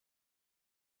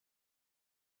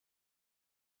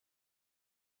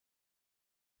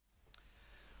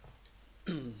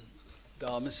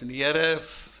Dames en heren,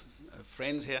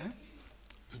 friends here.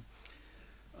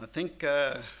 I think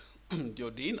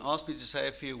Jordine asked me to say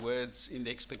a few words in the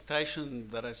expectation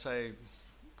that I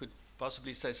could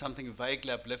possibly say something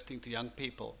vaguely uplifting to young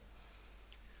people.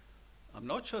 I'm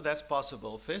not sure that's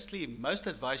possible. Firstly, most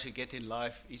advice you get in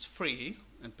life is free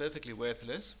and perfectly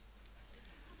worthless.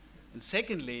 And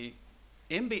secondly,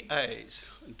 MBAs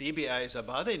and DBAs are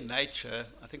by their nature,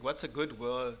 I think what's a good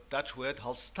word, Dutch word,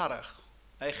 halstarrig,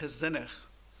 eigenzinnig,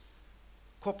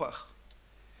 koppig.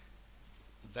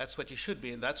 That's what you should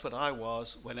be, and that's what I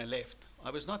was when I left. I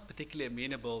was not particularly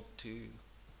amenable to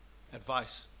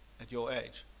advice at your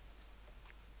age.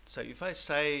 So if I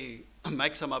say,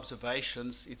 make some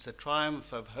observations, it's a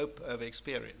triumph of hope over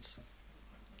experience.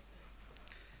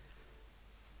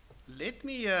 Let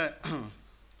me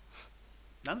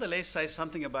nonetheless say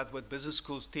something about what business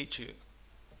schools teach you.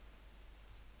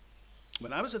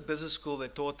 When I was at business school, they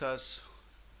taught us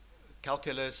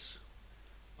calculus,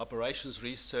 operations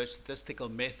research, statistical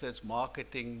methods,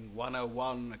 marketing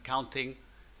 101, accounting.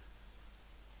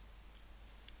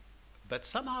 But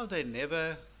somehow they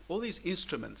never, all these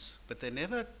instruments, but they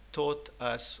never taught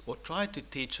us or tried to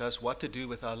teach us what to do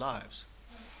with our lives.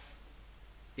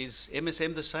 Is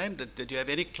MSM the same? Did you have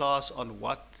any class on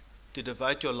what to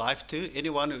devote your life to?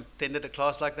 Anyone who attended a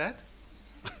class like that?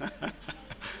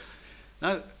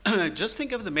 Now, just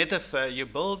think of the metaphor. You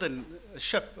build a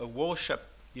ship, a warship.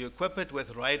 You equip it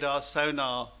with radar,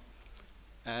 sonar,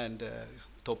 and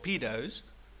torpedoes,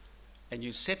 and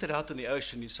you set it out in the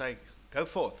ocean. You say, go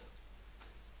forth.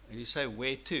 And you say,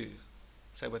 where to? You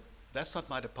say, but that's not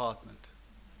my department.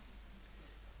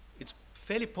 It's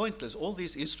fairly pointless. All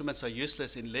these instruments are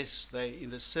useless unless they're in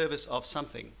the service of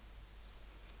something.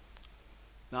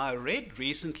 Now, I read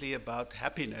recently about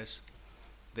happiness.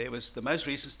 The most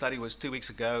recent study was 2 weeks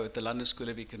ago at the London School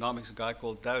of Economics, a guy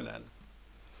called Dolan.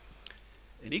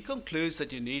 And he concludes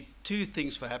that you need two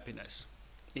things for happiness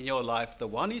in your life. The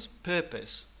one is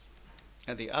purpose,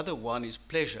 and the other one is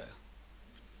pleasure.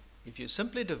 If you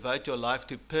simply devote your life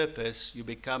to purpose, you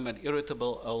become an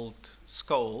irritable old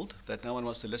scold that no one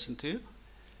wants to listen to.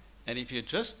 And if you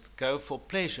just go for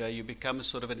pleasure, you become a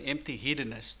sort of an empty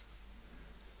hedonist.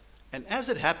 And as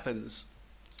it happens,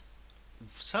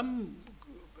 some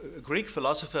Greek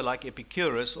philosopher like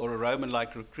Epicurus or a Roman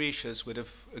like Lucretius would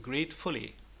have agreed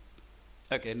fully.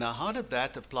 Okay, now how did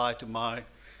that apply to my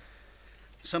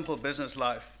simple business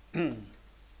life?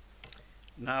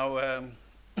 Now,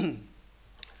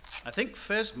 I think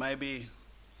first maybe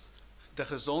the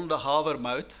gezonde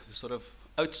havermout, sort of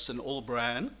oats and all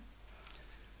bran.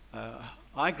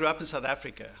 I grew up in South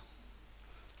Africa,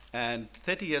 and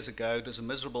 30 years ago it was a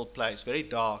miserable place, very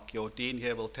dark. Your dean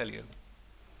here will tell you.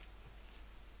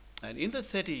 And in the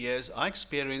 30 years, I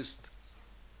experienced,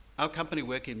 our company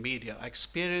work in media, I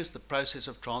experienced the process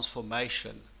of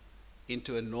transformation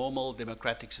into a normal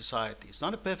democratic society. It's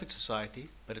not a perfect society,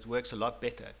 but it works a lot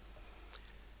better.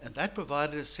 And that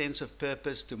provided a sense of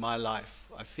purpose to my life.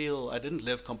 I feel I didn't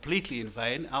live completely in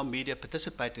vain. Our media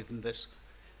participated in this.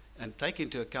 And take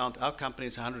into account our company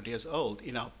is 100 years old.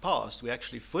 In our past, we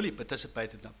actually fully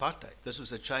participated in apartheid. This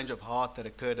was a change of heart that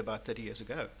occurred about 30 years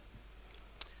ago.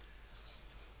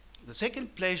 The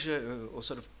second pleasure or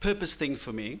sort of purpose thing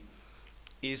for me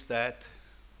is that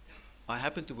I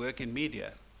happen to work in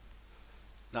media.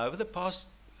 Now, over the past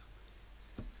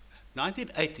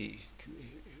 1980,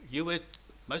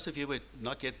 most of you were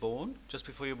not yet born, just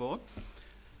before you were born.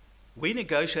 We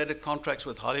negotiated contracts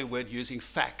with Hollywood using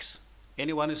fax.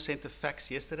 Anyone who sent a fax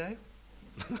yesterday?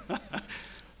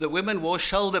 The women wore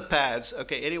shoulder pads.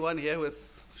 Okay, anyone here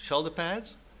with shoulder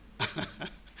pads?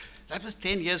 That was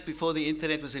 10 years before the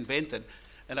internet was invented.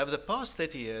 And over the past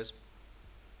 30 years,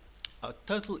 our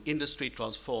total industry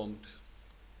transformed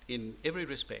in every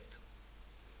respect.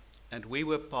 And we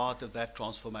were part of that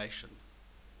transformation.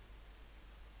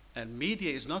 And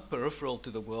media is not peripheral to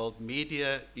the world.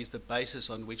 Media is the basis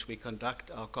on which we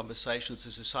conduct our conversations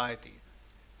in society.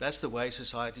 That's the way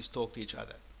societies talk to each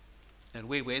other. And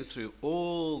we went through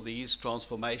all these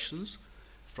transformations,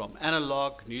 from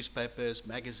analog newspapers,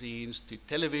 magazines, to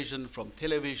television, from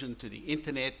television to the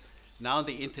internet. Now on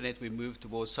the internet we move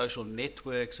towards social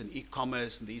networks and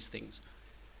e-commerce and these things.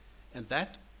 And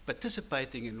that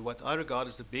participating in what I regard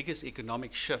as the biggest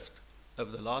economic shift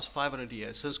over the last 500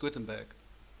 years, since Gutenberg,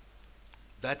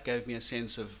 that gave me a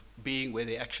sense of being where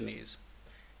the action is.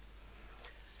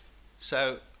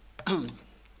 So,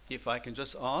 if I can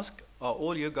just ask, are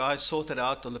all you guys sorted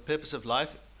out on the purpose of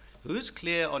life? Who's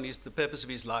clear on the purpose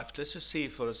of his life? Let's just see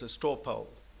for us a straw poll.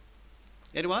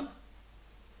 Anyone?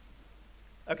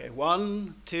 Okay,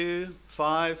 1, 2,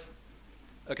 5.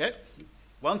 Okay,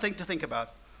 one thing to think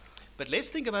about. But let's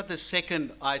think about the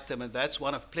second item, and that's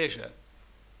one of pleasure.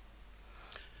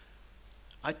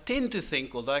 I tend to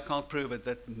think, although I can't prove it,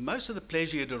 that most of the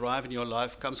pleasure you derive in your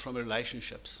life comes from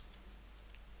relationships.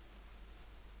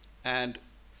 And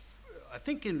I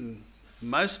think in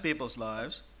most people's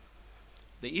lives,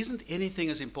 there isn't anything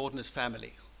as important as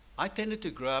family. I tended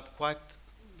to grow up quite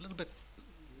a little bit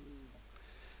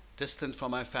distant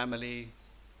from my family.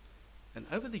 And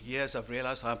over the years, I've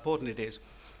realized how important it is.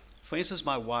 For instance,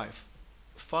 my wife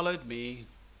followed me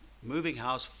moving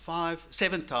house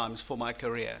 7 times for my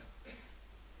career.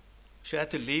 She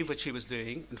had to leave what she was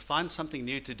doing and find something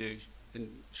new to do. And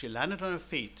she landed on her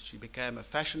feet. She became a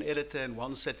fashion editor in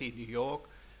one city, New York,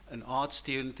 an art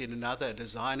student in another, a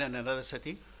designer in another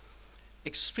city.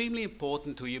 Extremely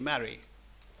important who you marry.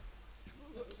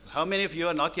 How many of you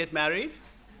are not yet married?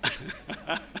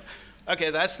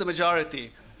 Okay, that's the majority.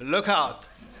 Look out.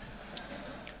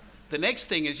 The next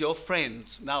thing is your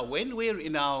friends. Now, when we're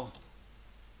in our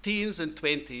teens and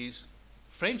 20s,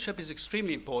 friendship is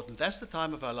extremely important. That's the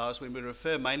time of our lives when we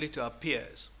refer mainly to our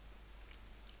peers.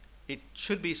 It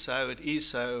should be so, it is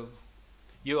so,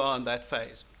 you are in that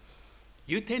phase.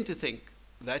 You tend to think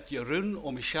that Jeroen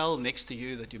or Michelle next to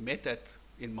you that you met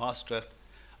in Maastricht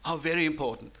are very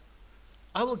important.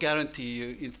 I will guarantee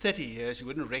you in 30 years you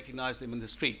wouldn't recognize them in the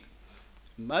street.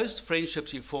 Most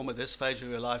friendships you form at this phase of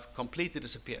your life completely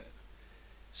disappear.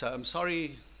 So I'm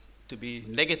sorry to be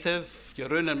negative,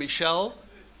 Jeroen and Michelle.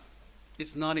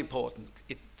 It's not important.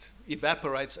 It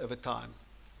evaporates over time.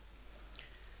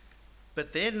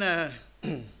 But then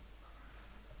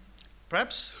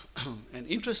perhaps an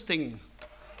interesting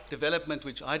development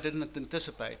which I didn't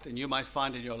anticipate and you might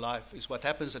find in your life is what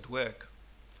happens at work.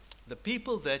 The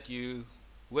people that you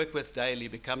work with daily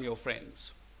become your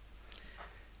friends.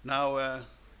 Now,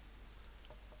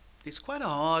 it's quite a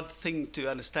hard thing to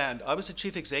understand. I was a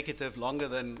chief executive longer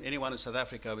than anyone in South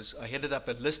Africa. I headed up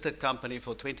a listed company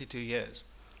for 22 years.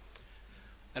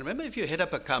 And remember, if you head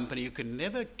up a company, you can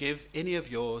never give any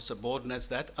of your subordinates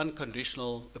that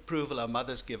unconditional approval our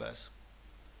mothers give us.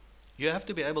 You have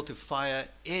to be able to fire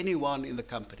anyone in the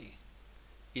company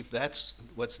if that's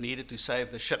what's needed to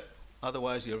save the ship.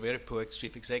 Otherwise, you're a very poor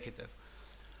chief executive.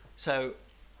 So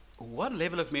one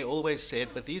level of me always said,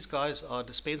 but these guys are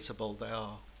dispensable. They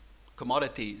are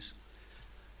commodities.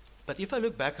 But if I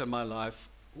look back on my life,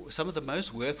 some of the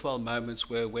most worthwhile moments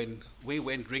were when we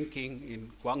went drinking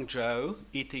in Guangzhou,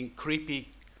 eating creepy,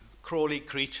 crawly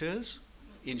creatures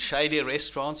in shady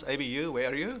restaurants. ABU, where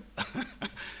are you?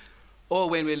 Or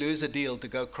when we lose a deal to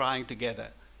go crying together.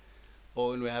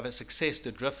 Or when we have a success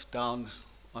to drift down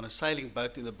on a sailing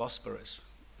boat in the Bosporus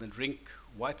and drink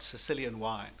white Sicilian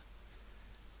wine.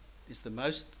 It's the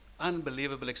most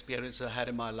unbelievable experience I had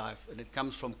in my life, and it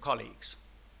comes from colleagues.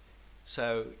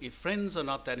 So if friends are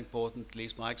not that important, at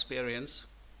least my experience,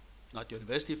 not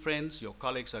university friends, your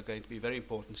colleagues are going to be very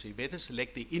important. So you better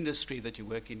select the industry that you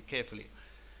work in carefully.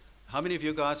 How many of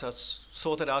you guys are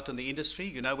sorted out in the industry?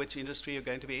 You know which industry you're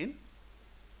going to be in?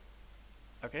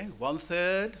 Okay,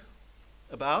 1/3,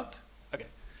 about? Okay.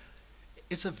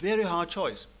 It's a very hard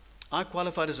choice. I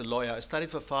qualified as a lawyer. I studied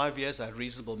for 5 years. I had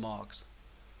reasonable marks.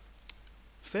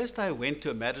 First, I went to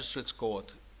a magistrate's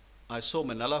court. I saw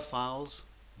manila files,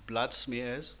 blood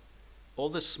smears, all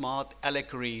the smart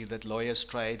allegory that lawyers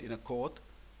trade in a court,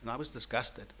 and I was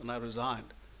disgusted, and I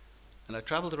resigned. And I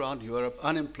traveled around Europe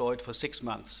unemployed for 6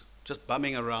 months, just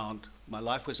bumming around. My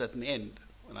life was at an end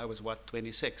when I was,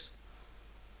 26.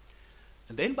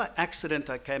 And then by accident,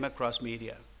 I came across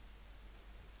media.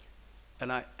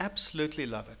 And I absolutely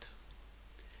love it.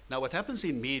 Now, what happens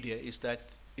in media is that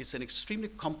it's an extremely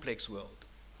complex world.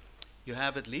 You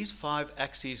have at least 5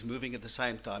 axes moving at the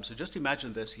same time. So just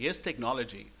imagine this. Here's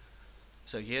technology.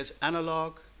 So here's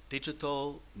analog,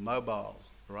 digital, mobile,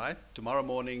 right? Tomorrow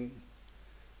morning,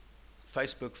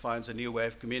 Facebook finds a new way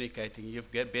of communicating.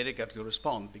 You've better get to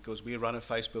respond because we run a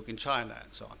Facebook in China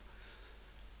and so on.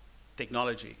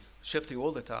 Technology, shifting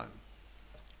all the time.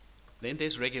 Then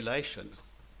there's regulation.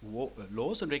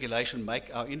 Laws and regulation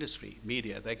make our industry,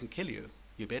 media, they can kill you.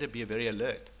 You better be very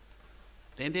alert.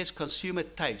 Then there's consumer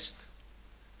taste.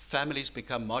 Families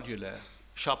become modular.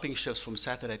 Shopping shifts from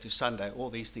Saturday to Sunday, all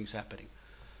these things happening.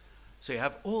 So you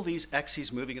have all these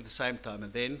axes moving at the same time,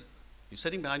 and then you're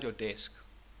sitting behind your desk.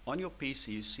 On your PC,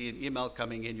 you see an email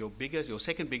coming in. Your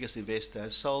second biggest investor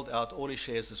has sold out all his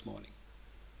shares this morning,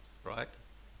 right?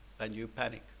 And you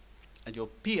panic. And your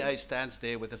PA stands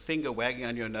there with a finger wagging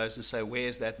on your nose and say,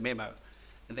 where's that memo?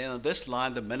 And then on this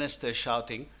line, the minister is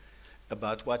shouting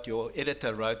about what your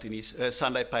editor wrote in his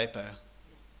Sunday paper,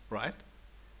 right?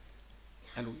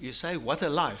 And you say, what a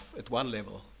life at one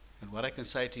level. And what I can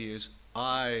say to you is,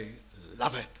 I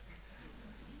love it.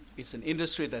 It's an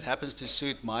industry that happens to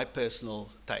suit my personal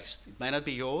taste. It may not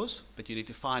be yours, but you need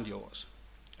to find yours.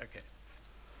 Okay.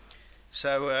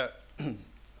 So,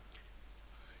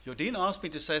 your dean asked me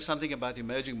to say something about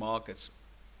emerging markets.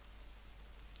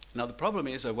 Now, the problem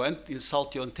is I won't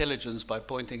insult your intelligence by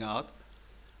pointing out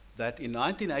that in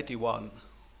 1981,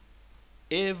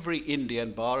 every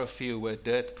Indian, bar a few, were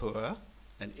dirt poor,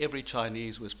 and every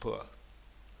Chinese was poor.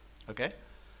 Okay?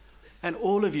 And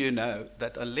all of you know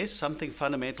that unless something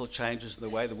fundamental changes in the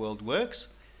way the world works,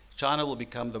 China will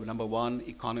become the #1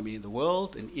 economy in the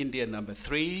world, and India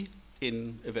 #3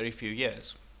 in a very few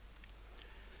years.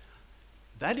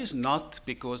 That is not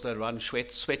because they run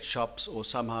sweatshops or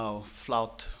somehow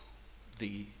flout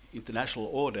the international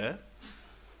order.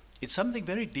 It's something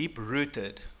very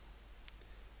deep-rooted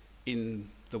in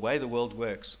the way the world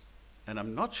works. And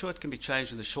I'm not sure it can be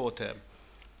changed in the short term.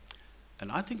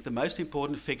 And I think the most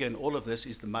important figure in all of this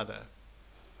is the mother.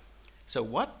 So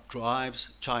what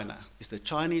drives China is the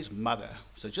Chinese mother.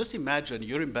 So just imagine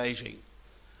you're in Beijing.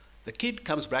 The kid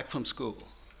comes back from school.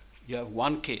 You have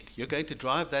one kid. You're going to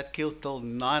drive that kid till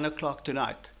 9 o'clock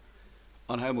tonight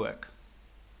on homework.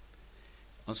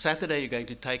 On Saturday, you're going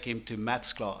to take him to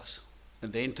maths class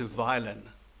and then to violin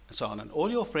and so on. And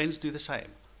all your friends do the same.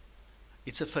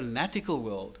 It's a fanatical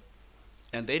world.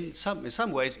 And then in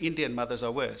some ways, Indian mothers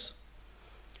are worse.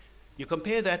 You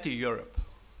compare that to Europe.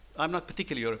 I'm not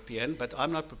particularly European, but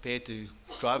I'm not prepared to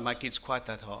drive my kids quite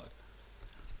that hard.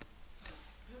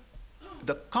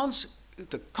 The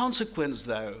consequence,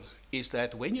 though, is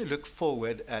that when you look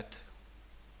forward at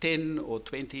 10 or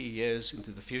 20 years into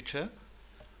the future,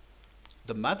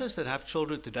 the mothers that have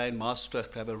children today in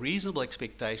Maastricht have a reasonable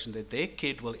expectation that their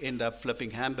kid will end up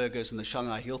flipping hamburgers in the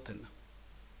Shanghai Hilton.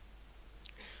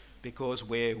 Because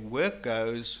where work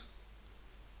goes,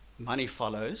 money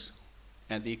follows,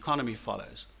 and the economy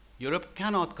follows. Europe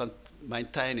cannot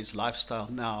maintain its lifestyle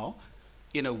now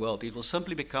in a world. It will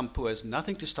simply become poor. There's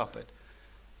nothing to stop it.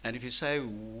 And if you say,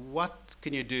 what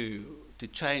can you do to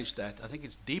change that? I think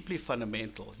it's deeply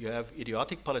fundamental. You have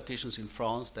idiotic politicians in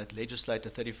France that legislate a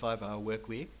 35-hour work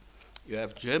week. You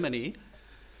have Germany.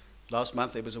 Last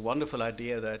month there was a wonderful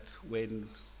idea that when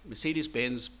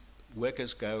Mercedes-Benz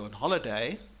workers go on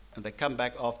holiday and they come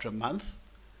back after a month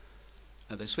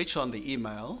and they switch on the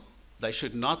email, they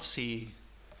should not see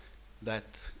that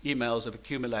emails have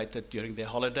accumulated during their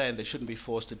holiday and they shouldn't be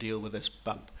forced to deal with this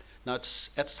bump. Now, it's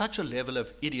at such a level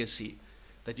of idiocy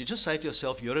that you just say to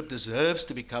yourself, Europe deserves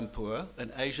to become poor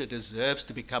and Asia deserves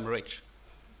to become rich.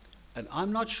 And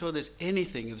I'm not sure there's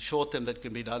anything in the short term that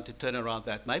can be done to turn around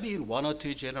that. Maybe in 1 or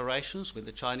 2 generations when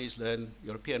the Chinese learn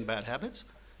European bad habits,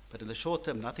 but in the short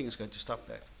term, nothing is going to stop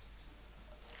that.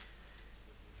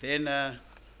 Then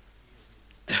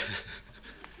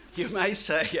you may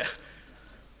say,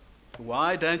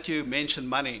 why don't you mention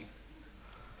money?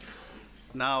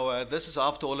 Now, this is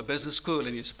after all a business school,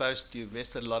 and you're supposed to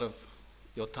invest a lot of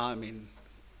your time in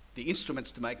the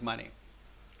instruments to make money.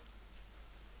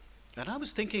 And I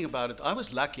was thinking about it. I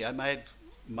was lucky. I made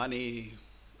money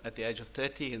at the age of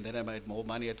 30, and then I made more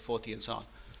money at 40 and so on.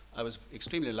 I was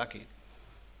extremely lucky.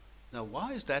 Now,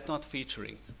 why is that not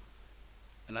featuring?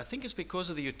 And I think it's because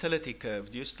of the utility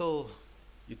curve. Do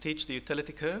you teach the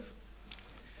utility curve?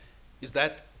 Is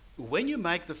that when you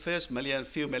make the first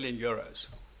few million euros,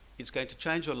 it's going to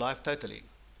change your life totally.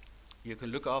 You can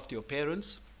look after your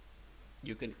parents.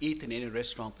 You can eat in any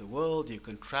restaurant in the world. You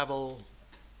can travel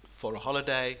for a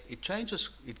holiday. It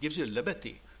changes, it gives you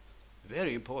liberty.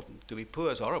 Very important. To be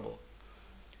poor is horrible.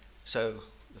 So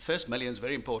the first million is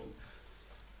very important.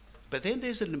 But then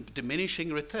there's a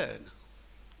diminishing return.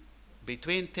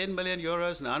 Between 10 million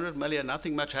euros and 100 million,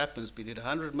 nothing much happens. Between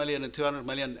 100 million and 200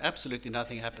 million, absolutely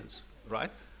nothing happens,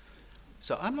 right?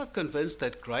 So I'm not convinced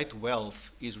that great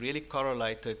wealth is really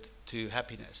correlated to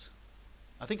happiness.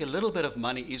 I think a little bit of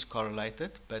money is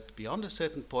correlated, but beyond a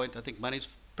certain point, I think money is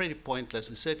pretty pointless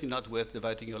and certainly not worth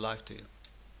devoting your life to.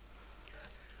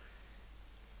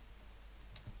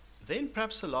 Then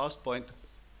perhaps the last point,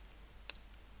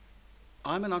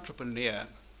 I'm an entrepreneur,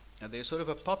 and there's sort of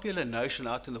a popular notion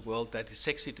out in the world that it's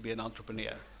sexy to be an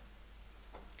entrepreneur.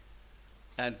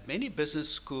 And many business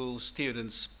school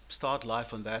students start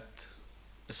life on that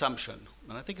assumption,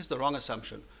 and I think it's the wrong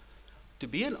assumption. To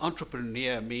be an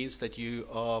entrepreneur means that you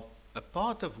are a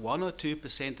part of 1 or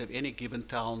 2% of any given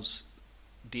town's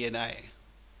DNA.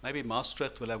 Maybe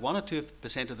Maastricht will have 1 or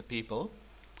 2% of the people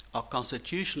are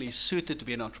constitutionally suited to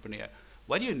be an entrepreneur.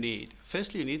 What do you need?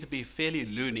 Firstly, you need to be fairly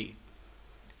loony.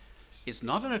 It's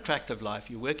not an attractive life.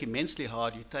 You work immensely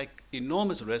hard, you take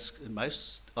enormous risks, and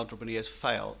most entrepreneurs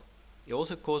fail. You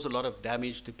also cause a lot of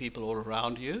damage to people all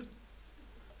around you.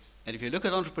 And if you look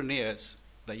at entrepreneurs,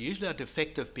 they usually are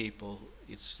defective people.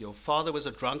 It's your father was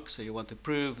a drunk, so you want to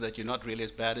prove that you're not really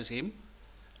as bad as him.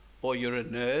 Or you're a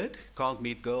nerd, can't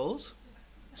meet girls,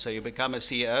 so you become a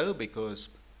CEO because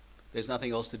there's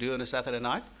nothing else to do on a Saturday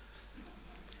night.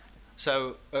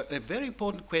 So a very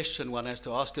important question one has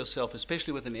to ask yourself,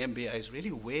 especially with an MBA, is really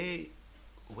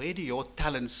where do your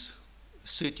talents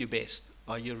suit you best?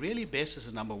 Are you really best as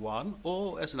a number one,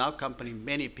 or as in our company,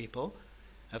 many people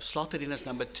have slotted in as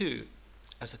number two,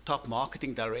 as a top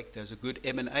marketing director, as a good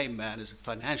M&A man, as a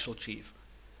financial chief.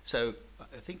 So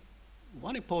I think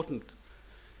one important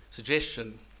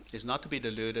suggestion is not to be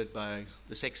deluded by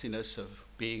the sexiness of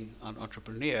being an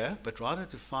entrepreneur, but rather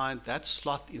to find that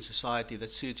slot in society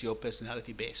that suits your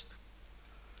personality best.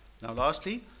 Now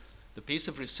lastly, the piece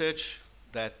of research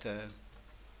that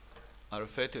I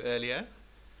referred to earlier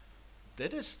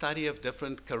did a study of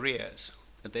different careers,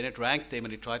 and then it ranked them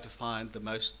and it tried to find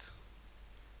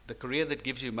the career that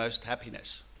gives you most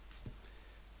happiness.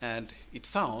 And it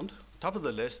found, top of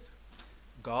the list,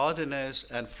 gardeners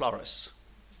and florists.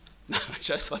 Now, I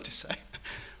just want to say,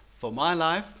 for my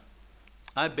life,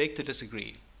 I beg to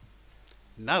disagree.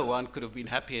 No one could have been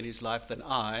happier in his life than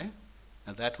I,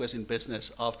 and that was in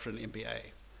business after an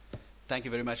MBA. Thank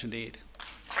you very much indeed.